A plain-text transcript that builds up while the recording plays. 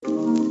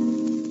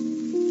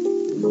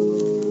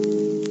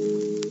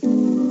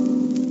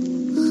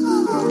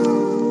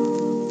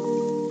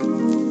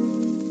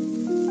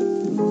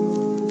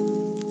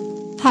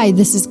Hi,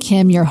 this is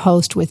Kim, your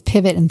host with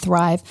Pivot and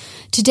Thrive.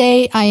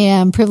 Today, I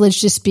am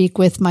privileged to speak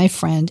with my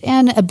friend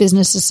and a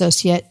business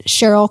associate,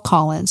 Cheryl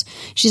Collins.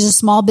 She's a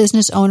small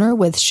business owner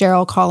with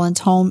Cheryl Collins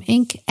Home,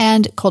 Inc.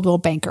 and Coldwell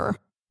Banker.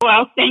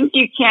 Well, thank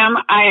you, Kim.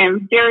 I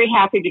am very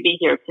happy to be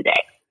here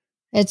today.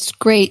 It's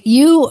great.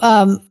 You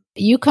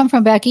come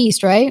from back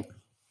east, right?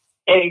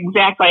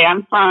 Exactly.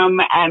 I'm from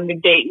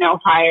Dayton,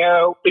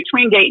 Ohio,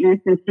 between Dayton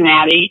and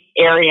Cincinnati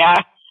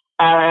area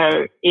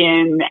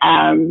in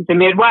the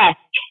Midwest.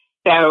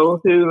 So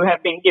who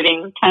have been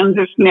getting tons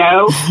of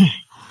snow.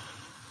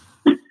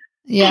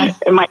 Yeah.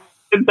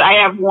 I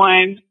have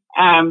one,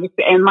 and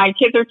my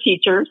kids are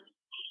teachers.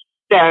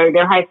 So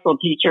they're high school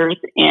teachers,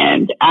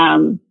 and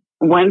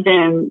one's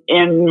in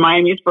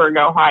Miamisburg,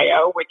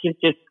 Ohio, which is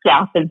just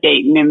south of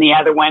Dayton, and the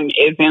other one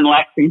is in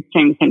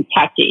Lexington,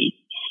 Kentucky.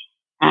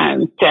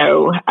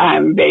 So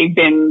they've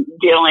been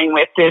dealing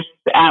with this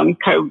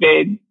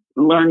COVID,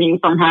 learning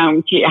from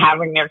home,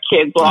 having their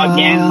kids log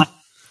in.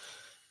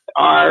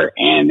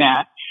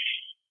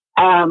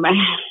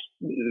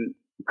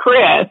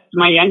 Chris,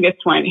 my youngest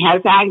one,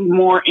 has had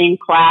more in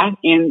class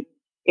in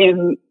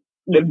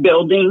the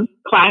building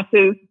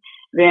classes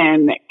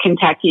than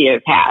Kentucky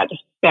has had.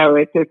 So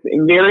it's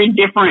very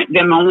different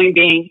than only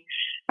being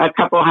a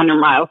couple hundred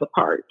miles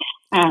apart.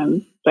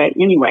 But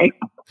anyway.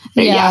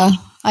 Yeah.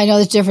 I know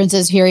there's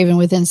differences here, even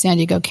within San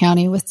Diego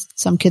County, with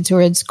some kids who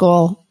are in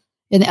school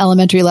in the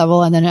elementary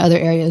level, and then in other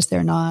areas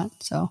they're not.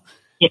 So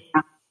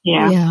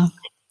yeah.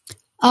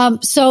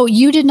 So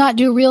you did not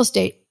do real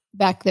estate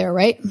back there,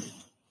 right?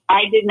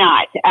 I did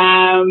not.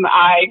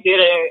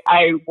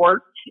 I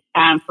worked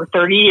for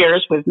 30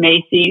 years with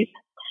Macy's,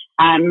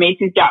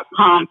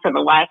 Macy's.com for the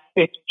last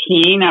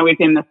 15. I was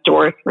in the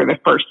stores for the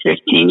first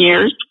 15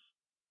 years.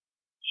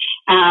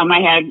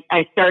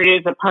 I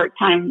started as a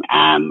part-time,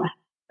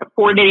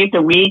 4 days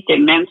a week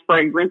in men's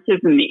fragrances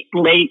in the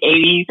late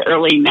 80s,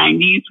 early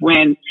 90s,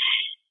 when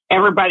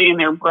everybody and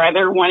their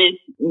brother wanted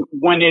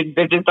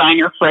the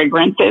designer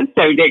fragrances.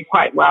 So I did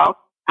quite well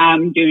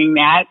doing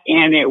that,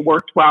 and it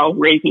worked well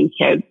raising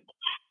kids.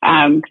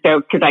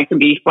 Because I could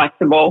be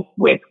flexible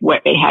with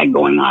what they had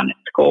going on at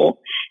school.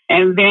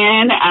 And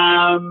then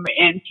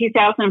in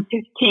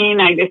 2015,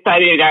 I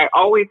decided I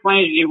always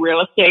wanted to do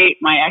real estate.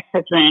 My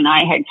ex-husband and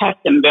I had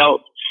custom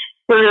built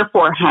 3 or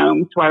 4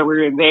 homes while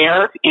we were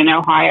there in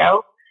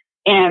Ohio.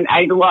 And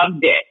I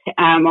loved it.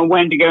 I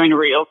wanted to go into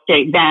real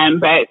estate then,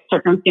 but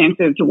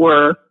circumstances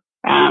were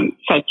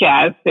such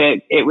as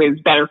that it was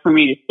better for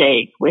me to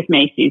stay with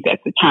Macy's at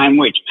the time,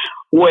 which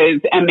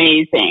was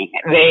amazing.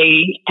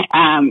 They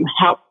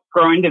helped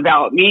grow and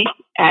develop me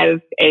as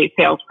a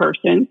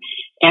salesperson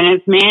and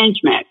as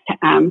management.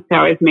 So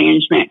I was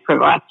management for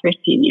the last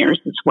 15 years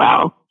as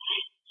well.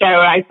 So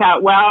I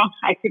thought, well,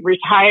 I could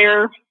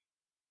retire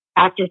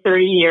after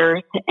 30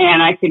 years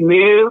and I could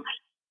move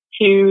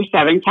to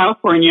Southern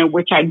California,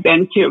 which I'd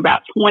been to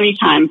about 20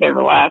 times over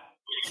the last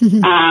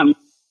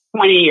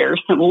 20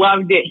 years and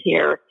loved it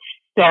here.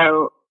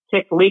 So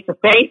took a leap of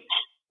faith,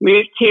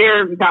 moved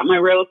here, got my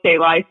real estate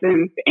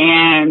license,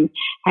 and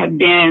have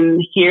been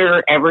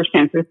here ever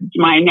since. This is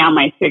my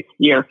 6th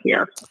year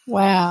here.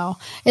 Wow.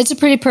 It's a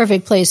pretty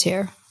perfect place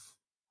here.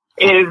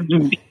 It is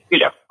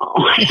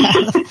beautiful.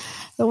 Yeah.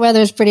 The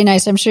weather's pretty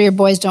nice. I'm sure your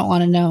boys don't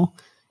want to know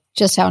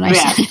just how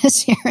nice it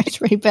is here. It's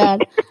pretty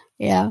bad.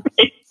 Yeah.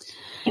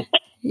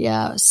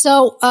 Yeah.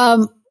 So,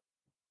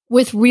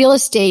 with real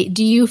estate,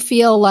 do you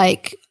feel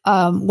like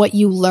what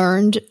you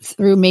learned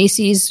through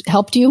Macy's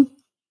helped you?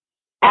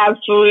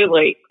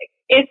 Absolutely.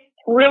 It's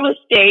real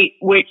estate,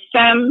 which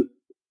some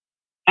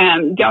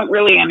don't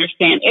really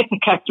understand. It's a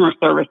customer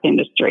service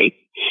industry.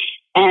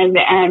 And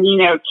you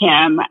know,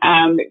 Kim,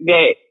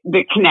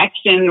 the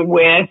connection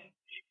with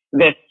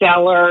the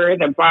seller,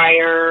 the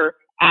buyer,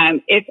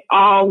 it's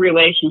all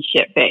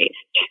relationship based.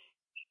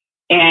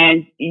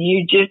 And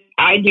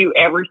I do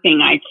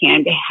everything I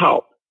can to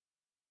help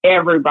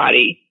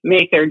everybody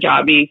make their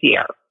job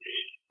easier.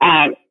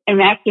 And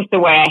that's just the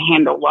way I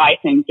handle life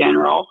in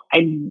general.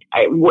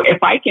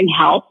 If I can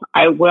help,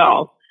 I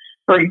will.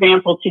 For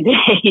example,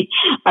 today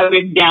I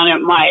was down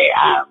at my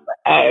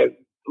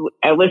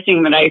a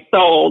listing that I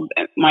sold.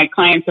 My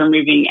clients are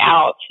moving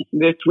out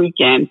this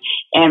weekend,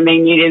 and they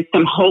needed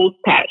some holes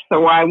patched.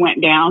 So I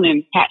went down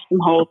and patched some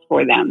holes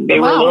for them. They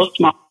were a little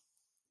small.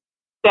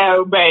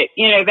 So, but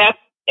you know, that's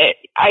it.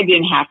 I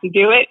didn't have to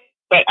do it,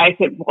 but I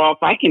said, well,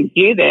 if I can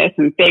do this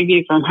and save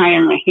you from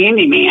hiring a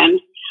handyman,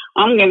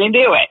 I'm going to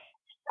do it.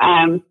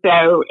 I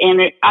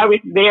was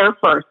there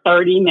for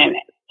 30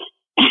 minutes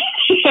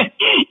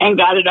and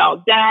got it all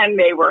done.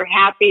 They were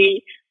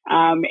happy.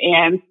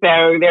 And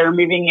so they're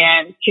moving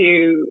in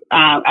to,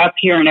 up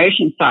here in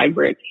Oceanside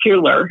where it's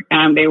cooler.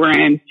 They were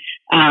in,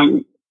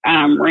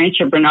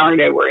 Rancho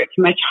Bernardo where it's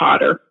much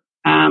hotter.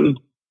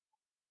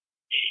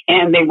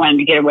 And they wanted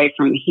to get away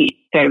from the heat.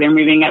 So they're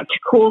moving up to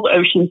cool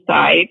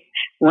Oceanside,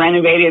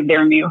 renovated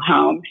their new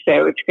home.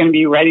 So it's going to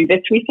be ready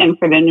this weekend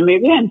for them to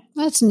move in.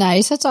 That's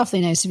nice. That's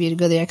awfully nice of you to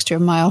go the extra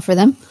mile for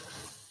them.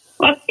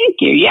 Well, thank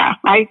you. Yeah.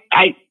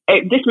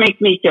 it just makes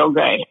me feel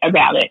good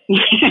about it.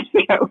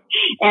 So,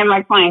 and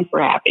my clients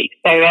were happy.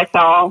 So that's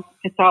all.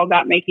 It's all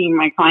about making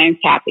my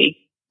clients happy.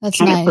 That's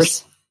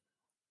nice.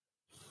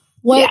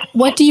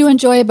 What do you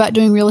enjoy about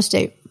doing real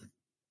estate?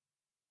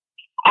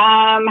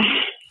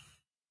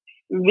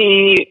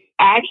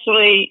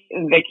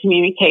 The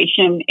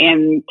communication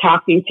and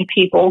talking to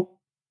people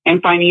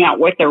and finding out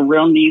what their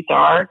real needs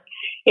are.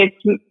 It's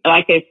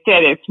like I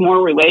said, it's more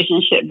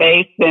relationship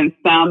based than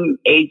some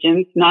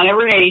agents. Not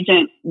every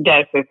agent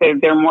does this.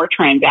 They're more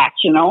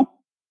transactional.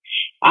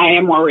 I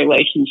am more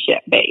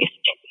relationship based,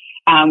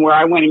 where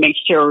I want to make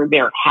sure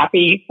they're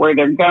happy where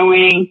they're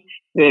going.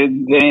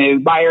 The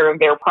buyer of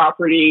their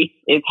property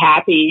is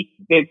happy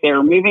that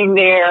they're moving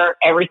there.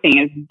 Everything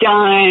is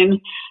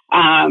done.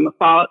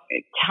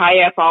 Tie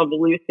up all the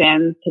loose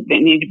ends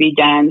that need to be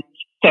done.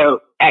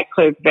 So at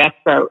Close of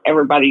Escrow,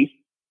 everybody's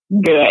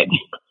good.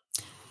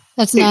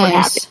 That's super nice.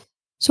 Happy.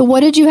 So what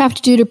did you have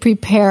to do to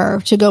prepare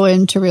to go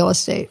into real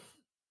estate?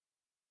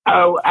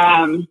 Well,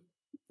 I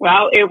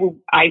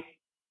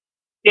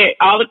did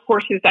all the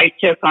courses I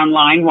took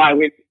online while I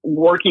was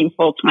working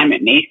full time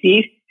at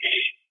Macy's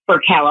for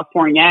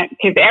California,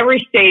 because every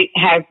state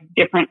has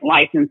different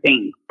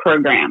licensing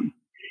programs.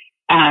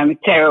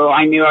 So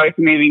I knew I was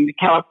moving to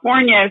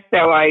California,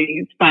 so I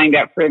signed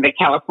up for the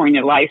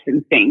California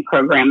licensing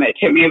program. It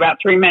took me about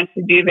 3 months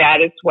to do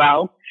that as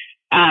well.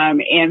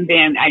 And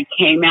then I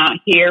came out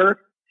here,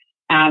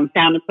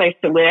 found a place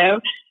to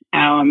live,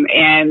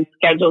 and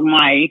scheduled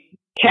my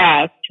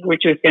test,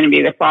 which was going to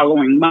be the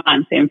following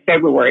month in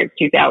February of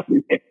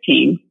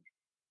 2015.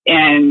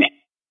 And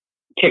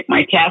took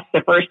my test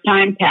the first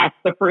time, passed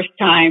the first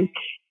time.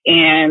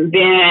 And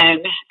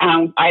then,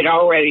 I'd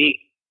already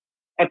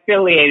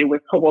affiliated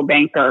with Coldwell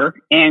Banker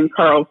in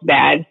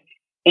Carlsbad.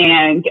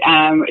 And,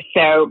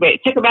 but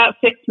it took about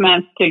 6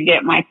 months to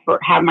get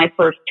have my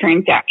first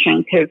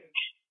transaction, because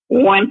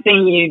one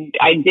thing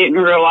I didn't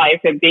realize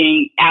of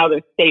being out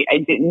of state, I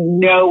didn't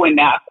know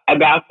enough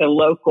about the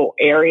local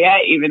area,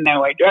 even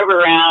though I drove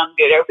around,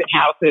 did open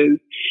houses,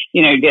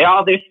 did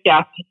all this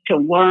stuff to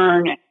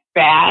learn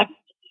fast.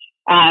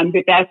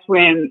 But that's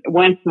when,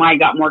 once I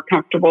got more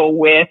comfortable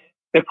with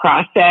the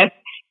process,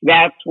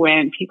 that's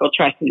when people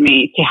trusted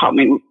me to help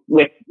me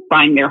with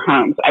find their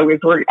homes. I was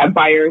a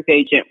buyer's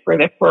agent for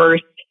the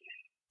first,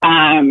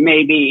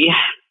 maybe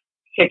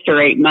 6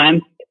 or 8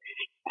 months.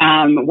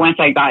 Once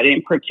I got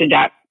in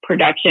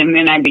production,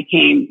 then I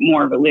became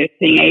more of a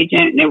listing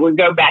agent, and it would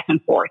go back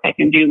and forth. I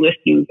can do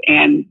listings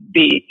and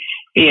be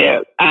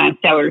a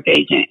seller's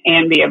agent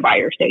and be a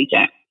buyer's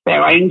agent. So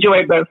I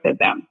enjoy both of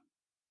them.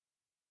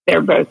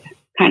 They're both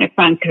kind of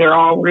fun because they're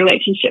all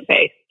relationship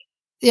based.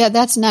 Yeah,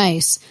 that's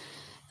nice.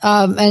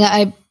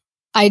 And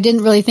I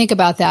didn't really think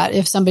about that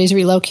if somebody's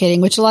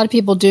relocating, which a lot of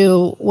people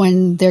do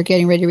when they're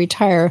getting ready to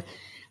retire.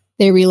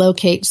 They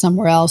relocate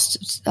somewhere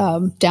else,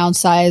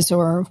 downsize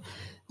or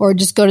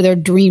just go to their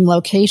dream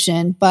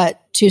location. But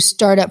to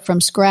start up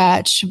from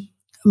scratch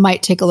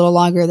might take a little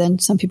longer than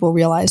some people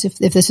realize if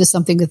this is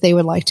something that they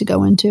would like to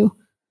go into.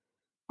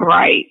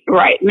 Right.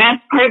 And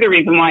that's part of the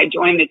reason why I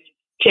joined the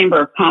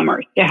Chamber of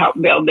Commerce, to help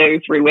build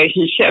those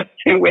relationships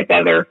with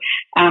other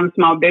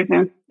small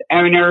business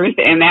owners.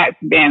 And that's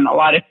been a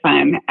lot of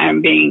fun,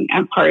 being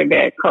a part of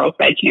the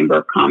Carlsbad Chamber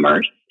of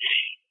Commerce.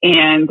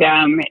 And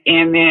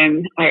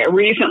then I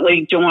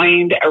recently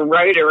joined a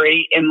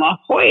Rotary in La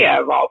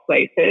Jolla, of all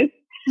places.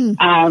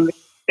 That's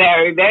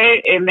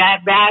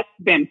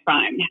been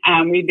fun.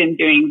 We've been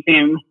doing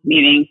Zoom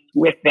meetings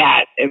with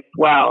that as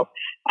well.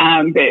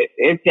 But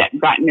it's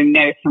gotten to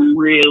know some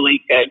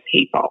really good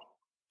people.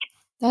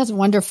 That's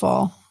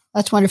wonderful.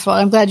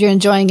 I'm glad you're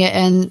enjoying it.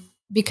 And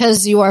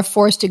because you are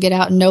forced to get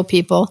out and know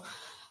people,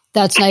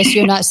 that's nice.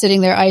 You're not sitting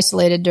there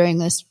isolated during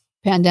this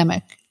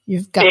pandemic.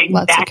 You've got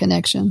lots of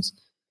connections.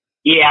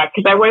 Yeah,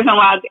 because I wasn't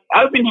allowed.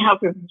 Open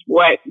houses is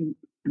what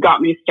got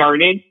me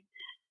started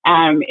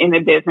in the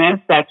business.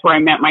 That's where I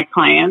met my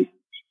clients.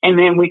 And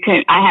then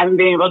I haven't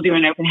been able to do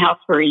an open house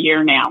for a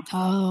year now.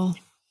 Oh.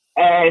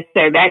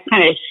 So that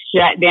kind of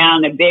shut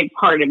down a big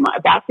part of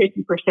about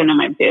 50% of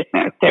my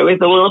business. So it was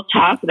a little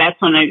tough.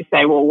 That's when I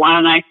decided, well, why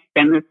don't I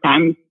spend this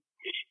time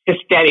to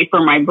study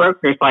for my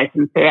broker's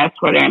license? So that's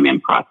what I'm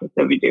in process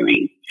of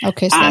doing.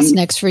 Okay. So that's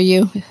next for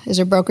you, is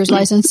a broker's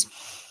license?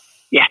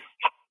 Yeah.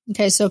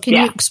 Okay. So can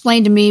you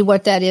explain to me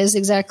what that is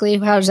exactly?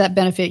 How does that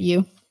benefit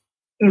you?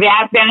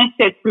 That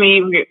benefits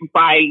me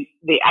by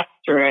the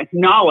extra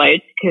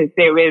knowledge, because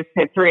there was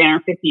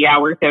 350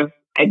 hours of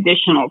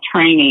additional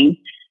training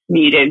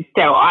needed.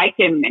 So I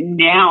can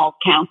now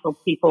counsel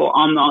people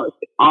almost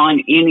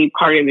on any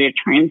part of their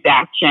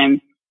transaction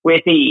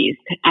with ease.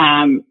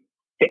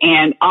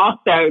 And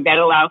also that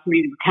allows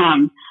me to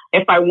become,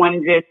 if I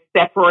wanted to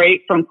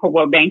separate from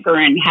Coldwell Banker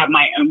and have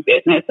my own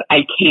business,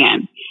 I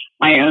can,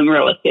 my own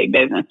real estate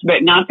business.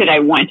 But not that I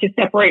want to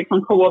separate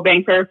from Coldwell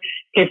Banker,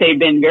 because they've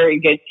been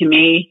very good to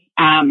me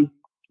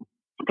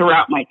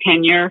throughout my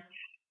tenure.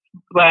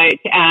 But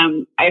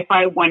if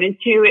I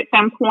wanted to at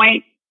some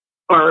point,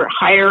 or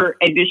hire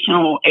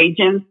additional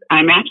agents,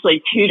 I'm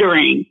actually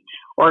tutoring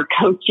or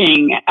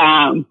coaching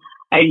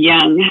a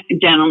young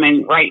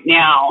gentleman right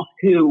now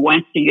who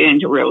wants to get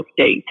into real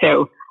estate.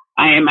 So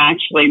I am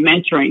actually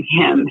mentoring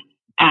him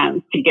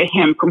to get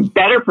him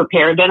better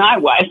prepared than I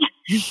was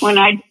when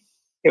I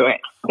do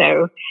it.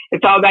 So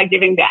it's all about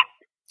giving back.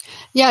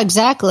 Yeah,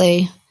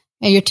 exactly.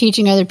 And you're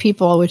teaching other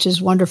people, which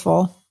is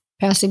wonderful,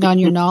 passing on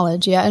your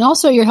knowledge. Yeah. And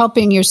also you're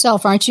helping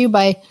yourself, aren't you?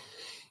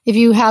 If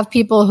you have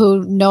people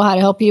who know how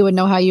to help you and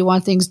know how you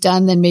want things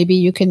done, then maybe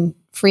you can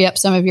free up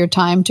some of your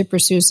time to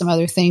pursue some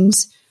other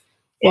things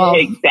while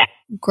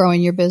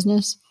growing your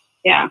business.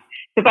 Yeah.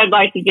 Because I'd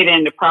like to get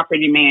into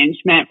property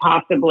management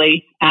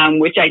possibly,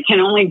 which I can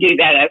only do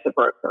that as a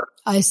broker.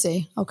 I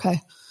see.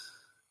 Okay.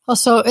 Well,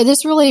 so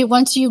this really,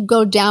 once you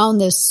go down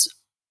this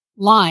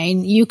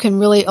line, you can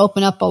really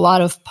open up a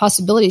lot of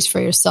possibilities for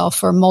yourself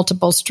for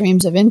multiple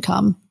streams of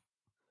income.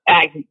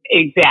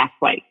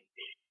 Exactly.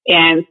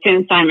 And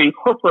since I'm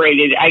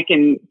incorporated, I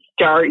can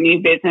start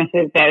new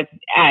businesses as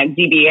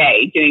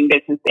DBA, doing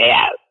business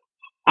as.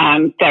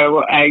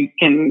 So I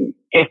can,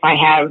 if I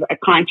have a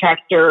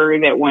contractor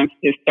that wants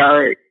to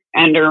start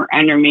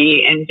under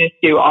me and just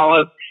do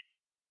all of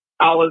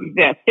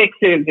the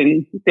fixes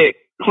and the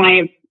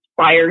clients,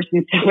 buyers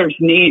and sellers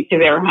need to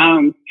their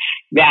homes,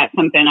 that's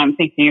something I'm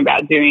thinking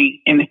about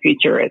doing in the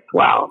future as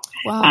well.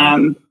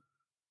 Wow.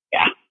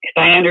 Yeah, because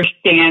I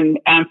understand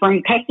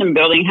from custom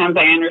building homes,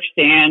 I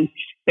understand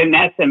the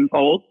nuts and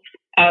bolts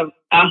of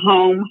a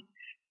home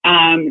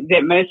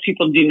that most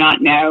people do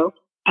not know.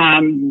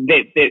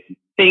 That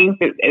things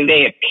that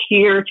they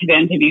appear to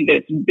them to be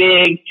this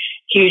big,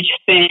 huge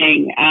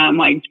thing,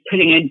 like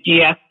putting a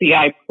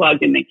GFCI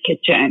plug in the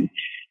kitchen,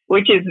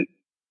 which is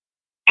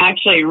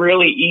actually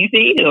really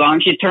easy as long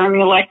as you turn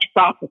the electric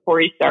off before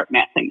you start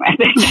messing with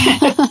it.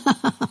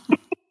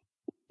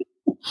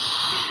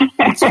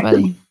 That's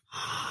funny.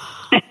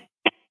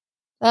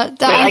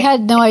 I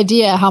had no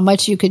idea how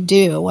much you could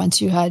do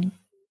once you had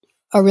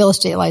a real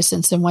estate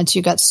license and once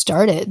you got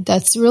started.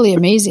 That's really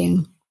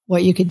amazing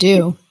what you could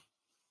do.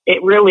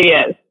 It really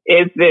is.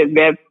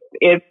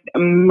 It's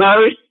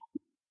most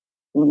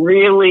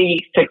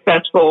really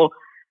successful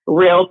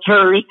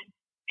realtors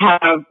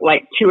have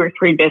like 2 or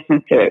 3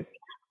 businesses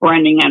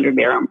running under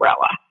their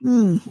umbrella.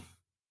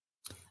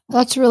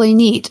 That's really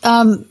neat.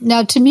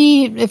 Now, to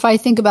me, if I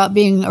think about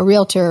being a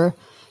realtor,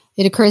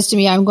 it occurs to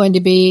me I'm going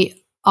to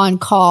be on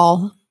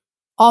call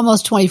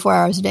almost 24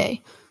 hours a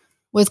day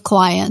with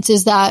clients.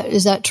 Is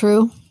that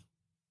true?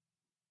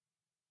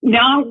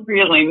 Not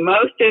really.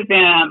 Most of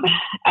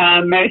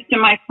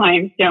my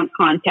clients don't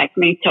contact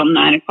me till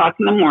 9 o'clock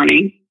in the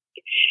morning.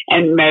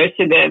 And most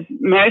of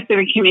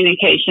the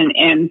communication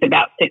ends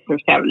about 6 or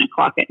 7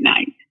 o'clock at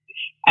night.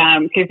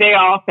 Because they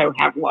also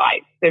have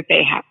lives that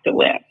they have to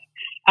live.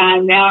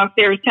 Now, if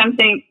there's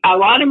something, a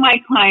lot of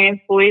my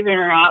clients, believe it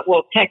or not,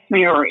 will text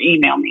me or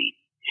email me,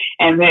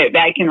 and that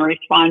I can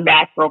respond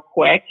back real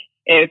quick.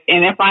 If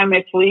I'm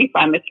asleep,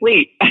 I'm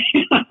asleep.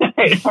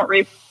 I don't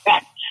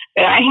respect.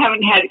 But I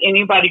haven't had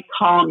anybody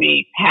call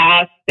me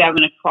past 7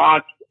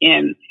 o'clock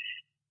in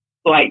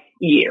like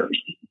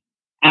years,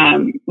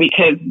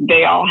 because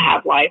they all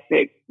have life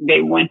that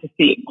they want to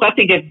see. Plus,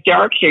 it gets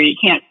dark here. You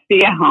can't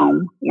see a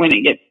home when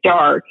it gets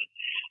dark.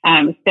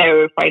 So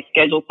if I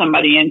schedule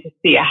somebody in to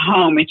see a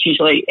home, it's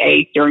usually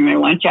 8 during their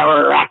lunch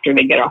hour or after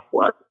they get off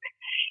work,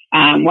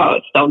 while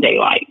it's still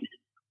daylight.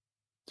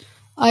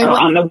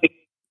 On the week.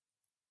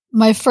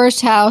 My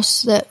first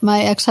house that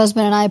my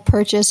ex-husband and I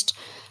purchased,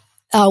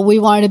 we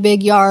wanted a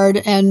big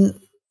yard, and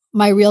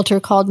my realtor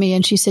called me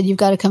and she said, "You've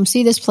got to come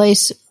see this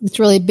place. It's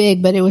really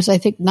big," but it was, I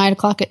think, 9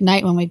 o'clock at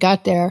night when we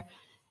got there,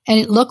 and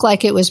it looked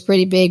like it was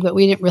pretty big, but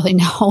we didn't really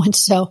know. And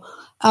so,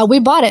 we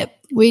bought it.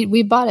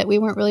 We bought it. We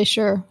weren't really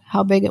sure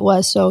how big it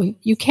was. So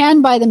you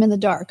can buy them in the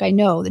dark. I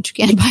know that you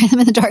can buy them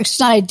in the dark. It's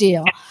not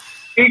ideal.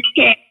 You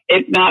can't.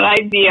 It's not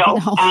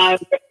ideal. No.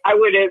 I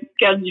would have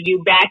scheduled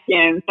you back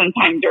in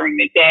sometime during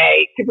the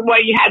day, because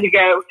you had to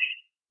go.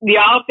 You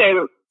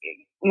also,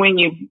 when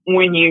you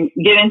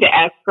get into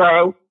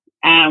escrow,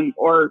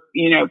 or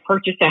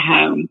purchase a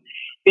home,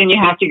 then you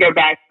have to go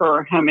back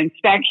for home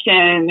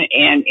inspection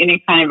and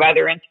any kind of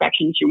other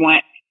inspections you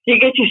want. So you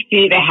get to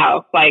see the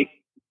house like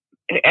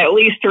at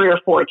least 3 or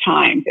 4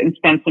 times and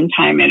spend some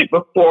time in it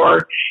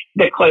before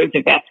the close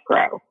of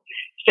escrow.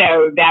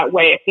 So that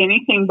way, if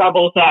anything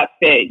bubbles up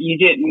that you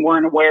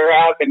weren't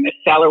aware of and the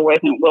seller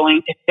wasn't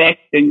willing to fix,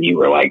 and you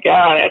were like,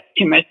 "Oh, that's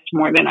too much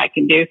more than I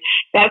can do,"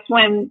 that's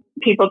when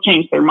people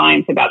change their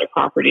minds about a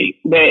property.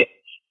 But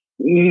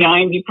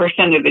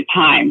 90% of the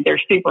time,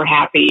 they're super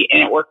happy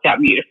and it worked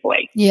out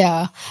beautifully.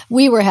 Yeah,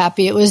 we were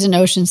happy. It was in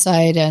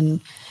Oceanside,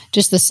 and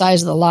just the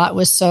size of the lot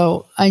was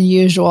so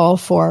unusual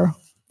for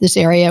this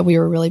area. We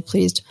were really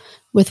pleased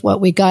with what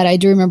we got. I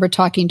do remember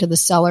talking to the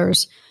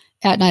sellers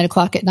at 9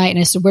 o'clock at night, and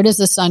I said, "Where does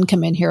the sun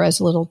come in here?" I was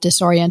a little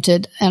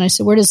disoriented. And I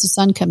said, "Where does the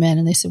sun come in?"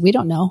 And they said, "We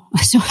don't know."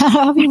 I said,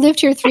 "How have you lived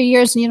here 3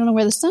 years and you don't know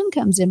where the sun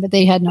comes in?" But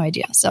they had no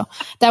idea. So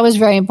that was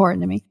very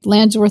important to me.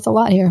 Land's worth a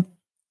lot here.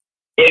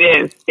 It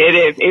is.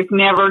 It's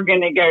never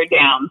going to go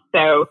down.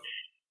 So,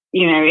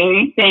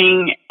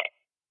 anything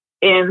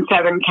in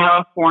Southern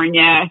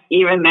California,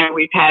 even though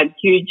we've had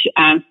huge,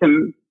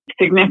 some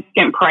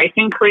significant price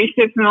increases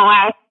in the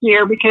last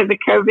year because of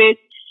COVID,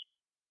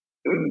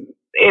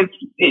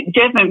 it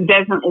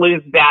doesn't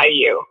lose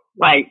value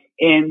like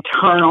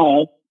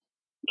internal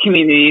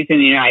communities in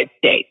the United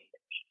States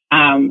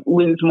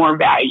lose more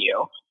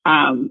value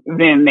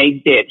than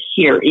they did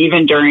here,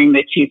 even during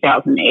the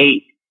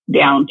 2008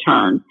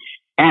 downturn.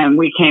 And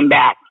we came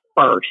back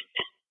first,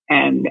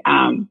 and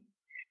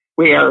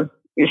we are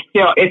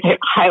it's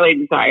highly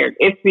desired.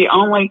 It's the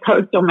only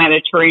coastal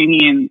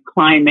Mediterranean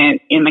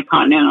climate in the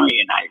continental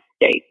United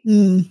States.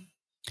 Mm.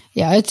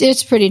 Yeah,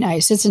 it's pretty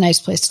nice. It's a nice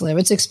place to live.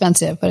 It's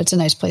expensive, but it's a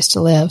nice place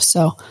to live.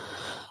 So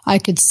I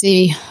could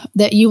see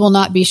that you will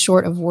not be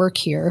short of work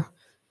here.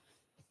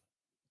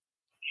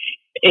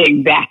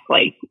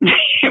 Exactly.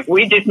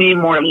 We just need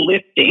more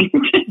listings.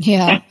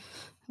 Yeah.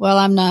 Well,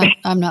 I'm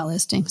not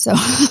listing. So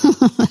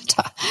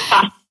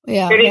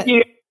yeah. But if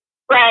you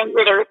friends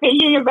that are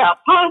thinking about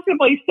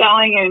possibly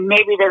selling, and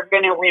maybe they're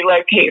going to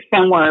relocate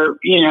somewhere,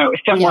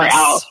 somewhere Yes.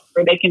 else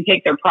where they can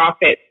take their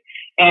profit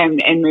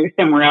and move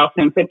somewhere else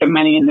and put the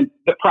money in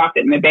the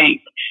profit in the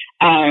bank.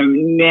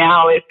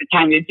 Now is the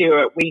time to do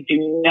it. We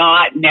do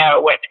not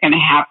know what's going to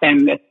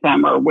happen this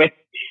summer with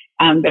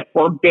the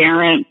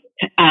forbearance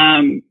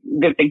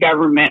that the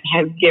government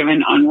has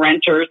given on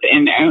renters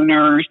and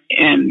owners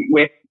and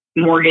with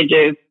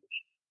mortgages.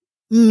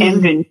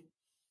 And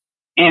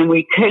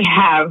we could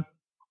have,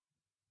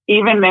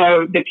 even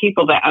though the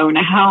people that own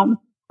a home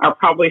are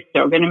probably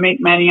still going to make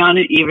money on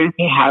it, even if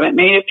they haven't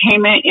made a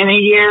payment in a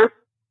year,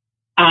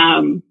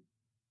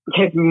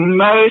 because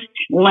most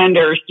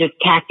lenders just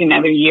tacked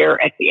another year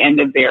at the end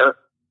of their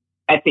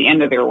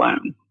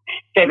loan.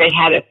 So they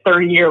had a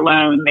 30-year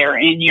loan. They're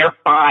in year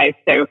 5.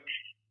 So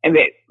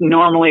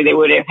normally they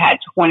would have had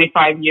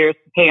 25 years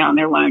to pay on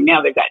their loan.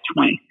 Now they've got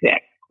 26.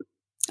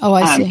 Oh,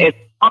 I see. As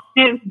long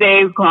as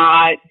they've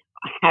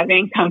have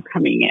income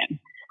coming in.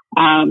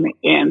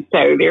 And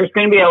so there's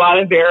going to be a lot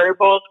of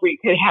variables. We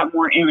could have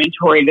more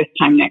inventory this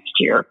time next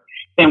year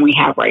than we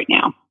have right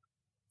now.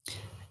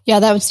 Yeah,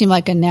 that would seem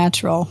like a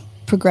natural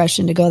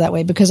progression to go that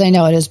way, because I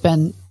know it has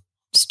been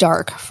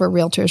stark for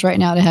realtors right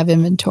now to have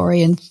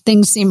inventory, and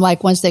things seem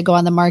like once they go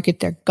on the market,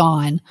 they're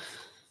gone.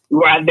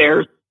 Well,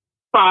 there's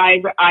 5.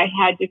 I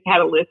just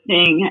had a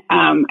listing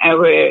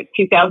of a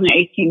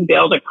 2018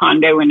 build, a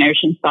condo in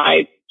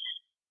Oceanside.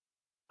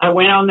 I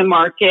went on the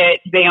market.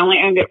 They only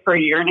owned it for a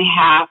year and a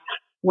half.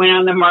 Went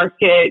on the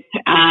market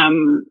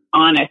on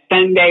a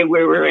Sunday.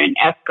 We were in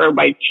escrow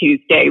by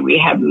Tuesday. We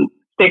had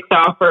 6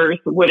 offers,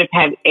 would have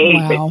had 8,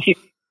 Wow. but 2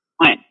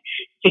 went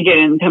to get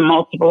into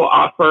multiple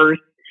offers.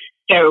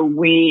 So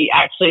we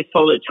actually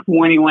sold it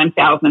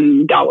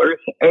 $21,000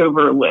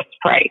 over list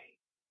price.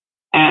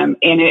 And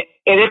it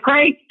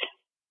appraised,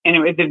 and it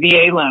was a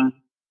VA loan.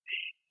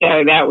 So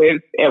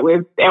it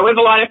was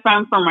a lot of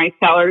fun for my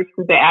sellers,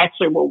 because they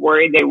actually were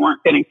worried they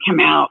weren't going to come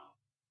out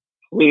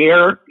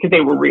clear because they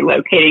were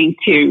relocating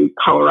to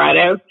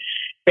Colorado,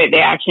 but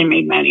they actually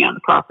made money on the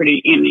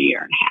property in a year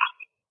and a half.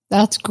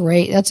 That's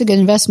great. That's a good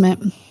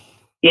investment.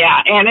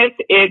 Yeah. And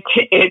it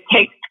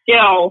takes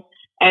skill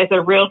as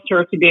a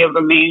realtor to be able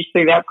to manage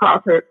through that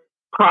proper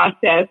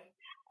process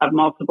of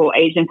multiple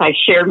agents. I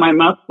shared my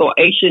multiple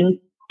agent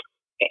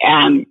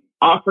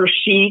offer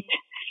sheet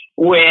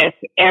with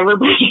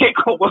everybody at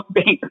Coldwell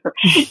Banker.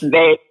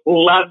 They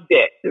loved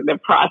it, the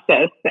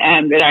process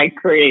that I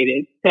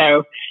created.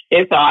 So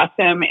it's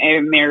awesome.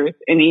 And there's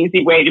an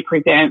easy way to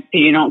present so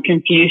you don't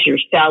confuse your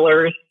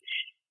sellers.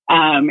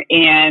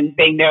 And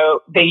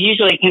they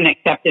usually can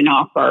accept an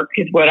offer,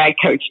 because what I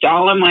coached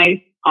all of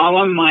my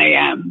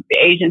the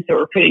agents that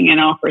were putting in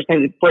offers, I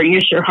said, bring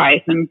us your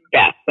highest and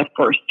best the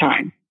first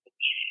time,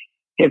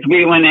 because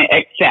we want to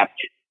accept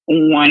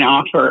one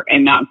offer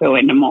and not go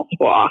into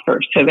multiple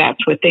offers. So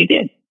that's what they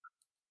did.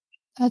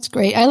 That's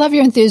great. I love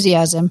your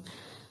enthusiasm.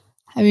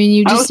 I mean,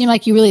 you just seem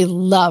like you really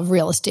love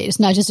real estate. It's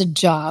not just a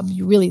job.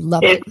 You really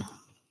love it.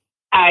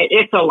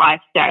 It's a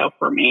lifestyle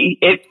for me.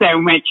 It's so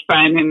much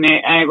fun, and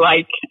I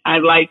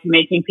like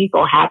making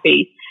people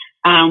happy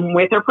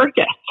with their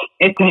purchase.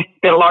 It's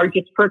the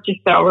largest purchase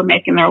they'll ever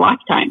make in their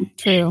lifetime.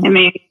 True. And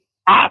they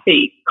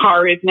happy.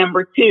 Car is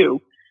number 2.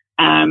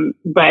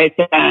 But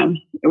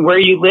where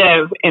you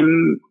live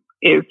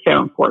is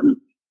so important.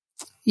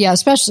 Yeah,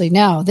 especially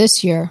now,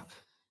 this year,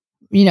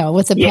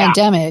 with the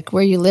pandemic,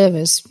 where you live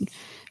is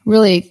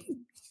really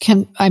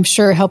can, I'm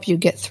sure, help you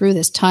get through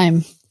this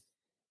time.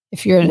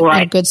 If you're in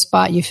a good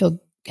spot, you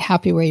feel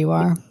happy where you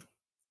are.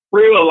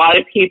 Through a lot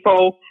of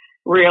people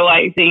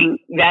realizing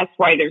that's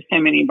why there's so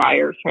many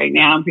buyers right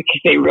now,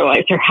 because they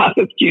realize their house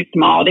is too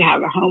small to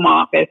have a home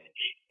office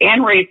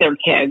and raise their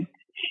kids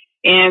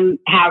and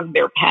have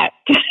their pets.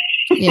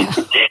 Yeah.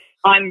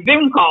 On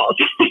Zoom calls.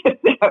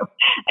 So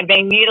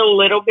they need a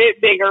little bit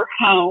bigger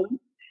home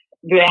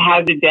that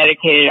has a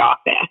dedicated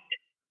office.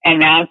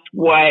 And that's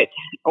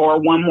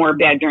or one more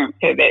bedroom,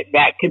 so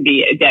that could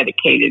be a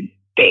dedicated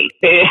space.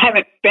 They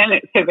haven't spent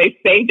it, so they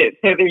saved it.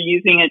 So they're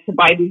using it to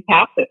buy these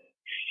houses.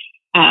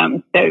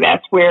 So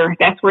that's where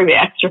the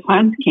extra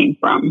funds came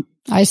from.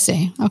 I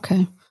see.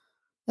 Okay.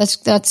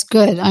 That's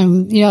good. I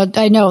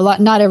know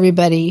not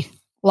everybody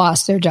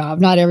lost their job.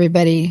 Not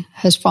everybody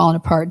has fallen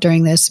apart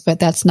during this, but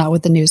that's not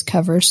what the news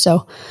covers.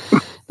 So,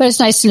 but it's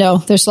nice to know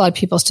there's a lot of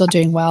people still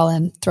doing well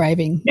and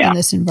thriving in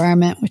this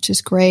environment, which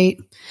is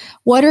great.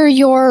 What are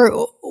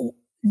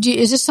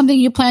is this something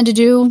you plan to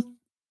do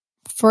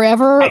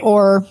forever,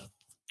 or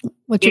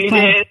what's your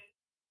plan?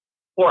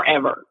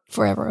 Forever.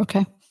 Forever.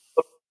 Okay.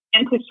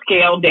 And to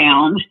scale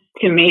down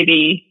to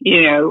maybe,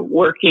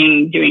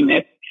 doing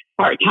this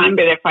part-time,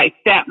 but if I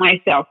set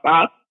myself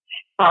up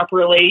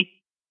properly,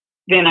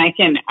 then I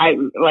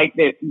like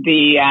the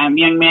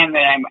young man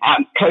that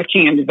I'm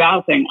coaching and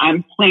developing,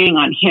 I'm planning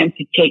on him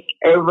to take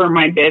over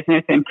my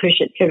business and push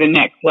it to the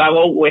next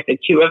level with the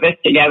two of us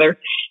together,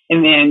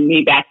 and then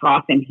me back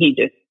off and he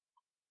just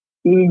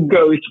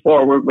goes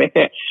forward with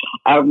it.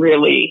 A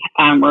really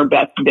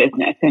robust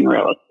business in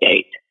real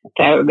estate.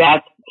 So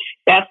that's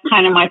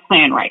kind of my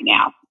plan right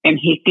now. And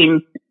he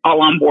seems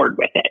all on board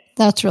with it.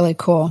 That's really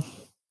cool.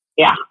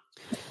 Yeah.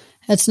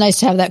 It's nice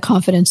to have that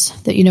confidence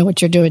that you know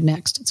what you're doing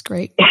next. It's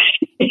great.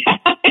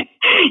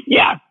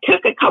 Yeah.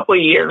 Took a couple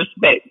of years,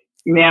 but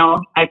now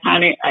I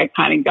kind of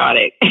got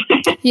it.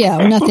 Yeah.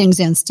 Well, nothing's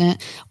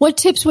instant. What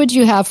tips would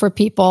you have for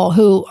people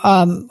who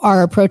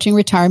are approaching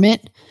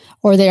retirement,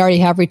 or they already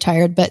have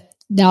retired, but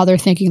now they're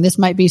thinking this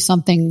might be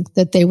something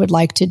that they would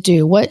like to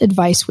do? What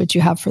advice would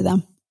you have for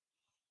them?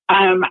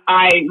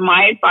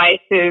 My advice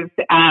is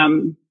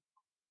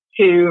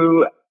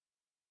to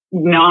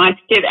not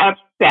get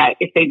upset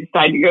if they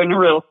decide to go into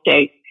real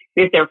estate,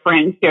 if their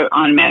friends don't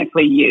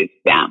automatically use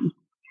them.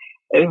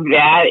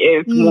 That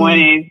is one of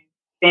the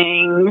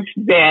things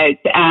that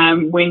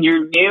when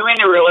you're new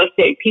into real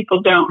estate,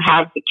 people don't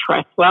have the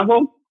trust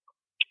level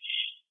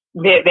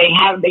that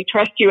they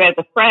trust you as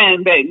a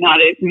friend, but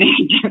not as an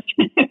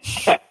agent.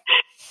 So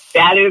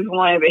that is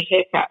one of the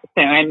hiccups.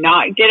 So, and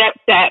not get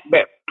upset,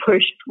 but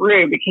push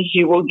through, because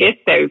you will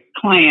get those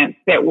clients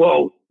that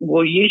will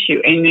use you.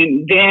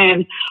 And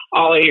then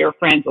all of your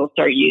friends will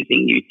start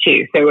using you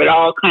too. So it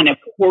all kind of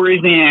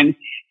pours in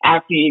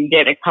after you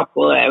get a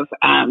couple of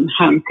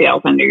home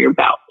sales under your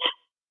belt.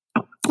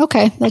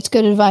 Okay. That's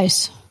good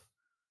advice.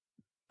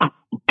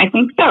 I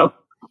think so,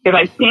 because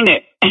I've seen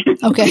it.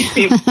 Okay.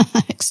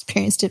 I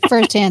experienced it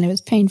firsthand. It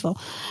was painful.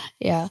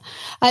 Yeah.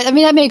 I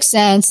mean, that makes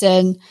sense.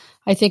 And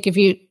I think if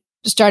you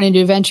start a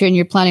new venture and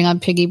you're planning on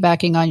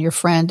piggybacking on your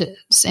friend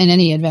in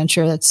any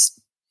adventure, it's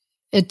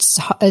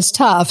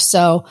tough.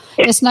 So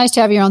it's nice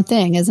to have your own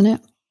thing, isn't it?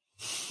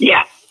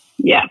 Yeah.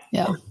 Yeah.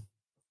 Yeah.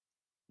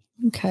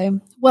 Okay.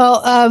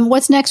 Well,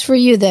 what's next for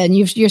you then?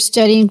 You're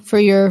studying for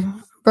your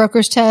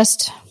broker's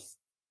test?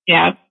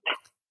 Yes.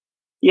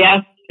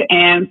 Yes.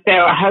 And so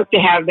I hope to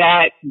have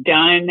that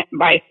done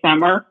by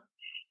summer.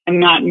 I'm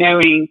not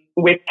knowing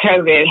with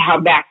COVID how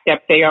backed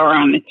up they are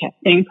on the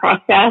testing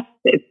process.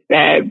 It's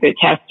the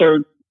tests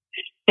are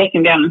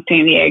taken down in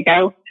San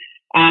Diego.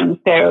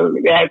 So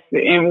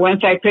and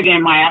once I put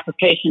in my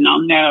application,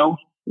 I'll know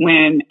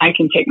when I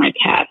can take my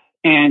test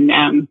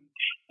and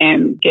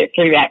get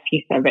through that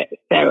piece of it.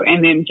 So,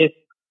 and then just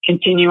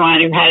continue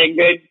on. I've had a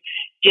good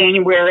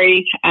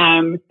January.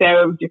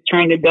 So just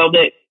trying to build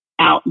it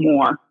out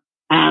more,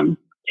 to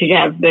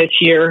have this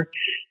year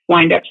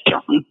wind up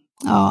strong.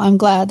 Oh, I'm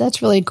glad.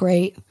 That's really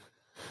great.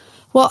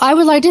 Well, I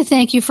would like to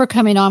thank you for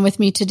coming on with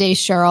me today,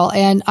 Cheryl.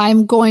 And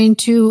I'm going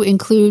to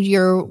include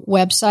your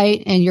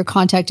website and your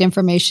contact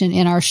information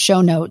in our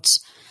show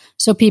notes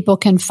so people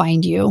can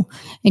find you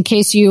in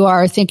case you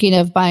are thinking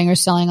of buying or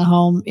selling a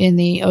home in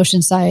the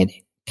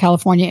Oceanside,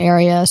 California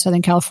area,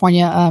 Southern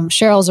California.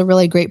 Cheryl's a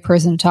really great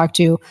person to talk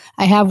to.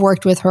 I have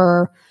worked with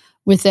her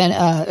within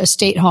a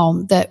estate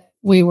home that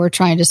we were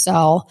trying to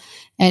sell,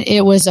 and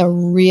it was a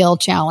real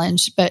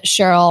challenge, but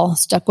Cheryl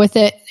stuck with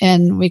it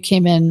and we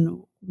came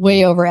in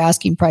way over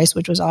asking price,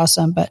 which was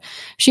awesome. But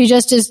she's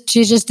just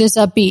this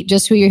upbeat,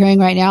 just who you're hearing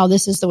right now.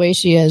 This is the way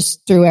she is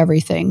through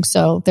everything.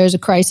 So there's a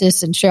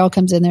crisis and Cheryl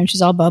comes in there and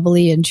she's all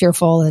bubbly and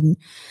cheerful and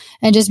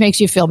just makes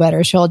you feel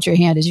better. She holds your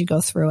hand as you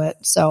go through it.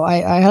 So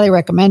I highly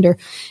recommend her.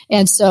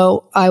 And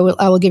so I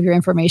will give your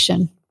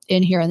information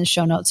in here in the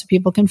show notes so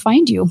people can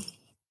find you.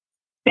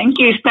 Thank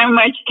you so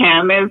much,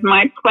 Kim. It was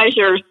my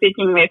pleasure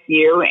speaking with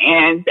you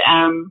and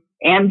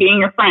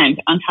being a friend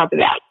on top of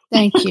that.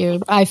 Thank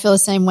you. I feel the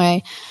same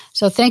way.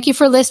 So thank you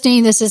for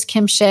listening. This is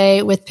Kim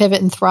Shea with Pivot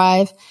and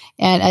Thrive,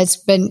 and it's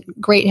been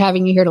great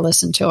having you here to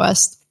listen to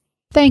us.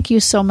 Thank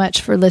you so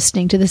much for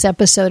listening to this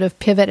episode of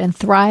Pivot and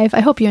Thrive. I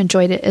hope you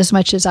enjoyed it as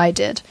much as I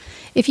did.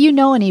 If you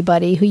know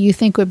anybody who you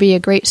think would be a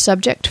great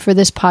subject for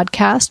this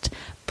podcast,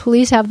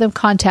 please have them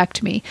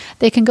contact me.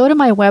 They can go to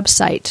my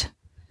website,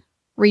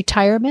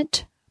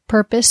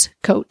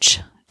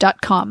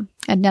 retirementpurposecoach.com.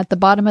 And at the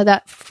bottom of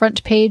that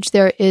front page,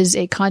 there is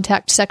a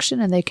contact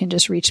section and they can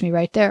just reach me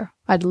right there.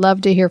 I'd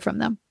love to hear from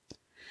them.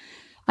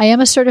 I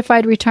am a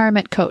certified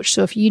retirement coach.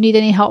 So if you need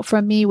any help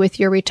from me with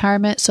your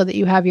retirement so that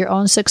you have your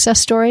own success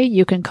story,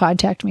 you can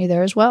contact me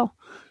there as well.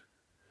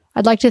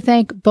 I'd like to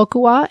thank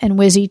Bokua and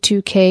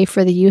Wizzy2K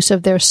for the use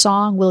of their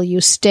song, Will You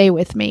Stay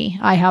With Me?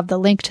 I have the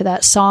link to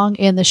that song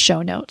in the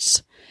show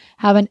notes.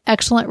 Have an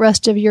excellent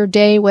rest of your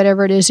day,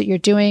 whatever it is that you're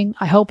doing.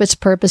 I hope it's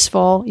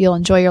purposeful. You'll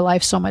enjoy your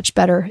life so much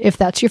better if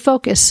that's your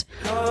focus.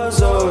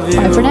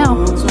 Bye for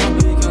now.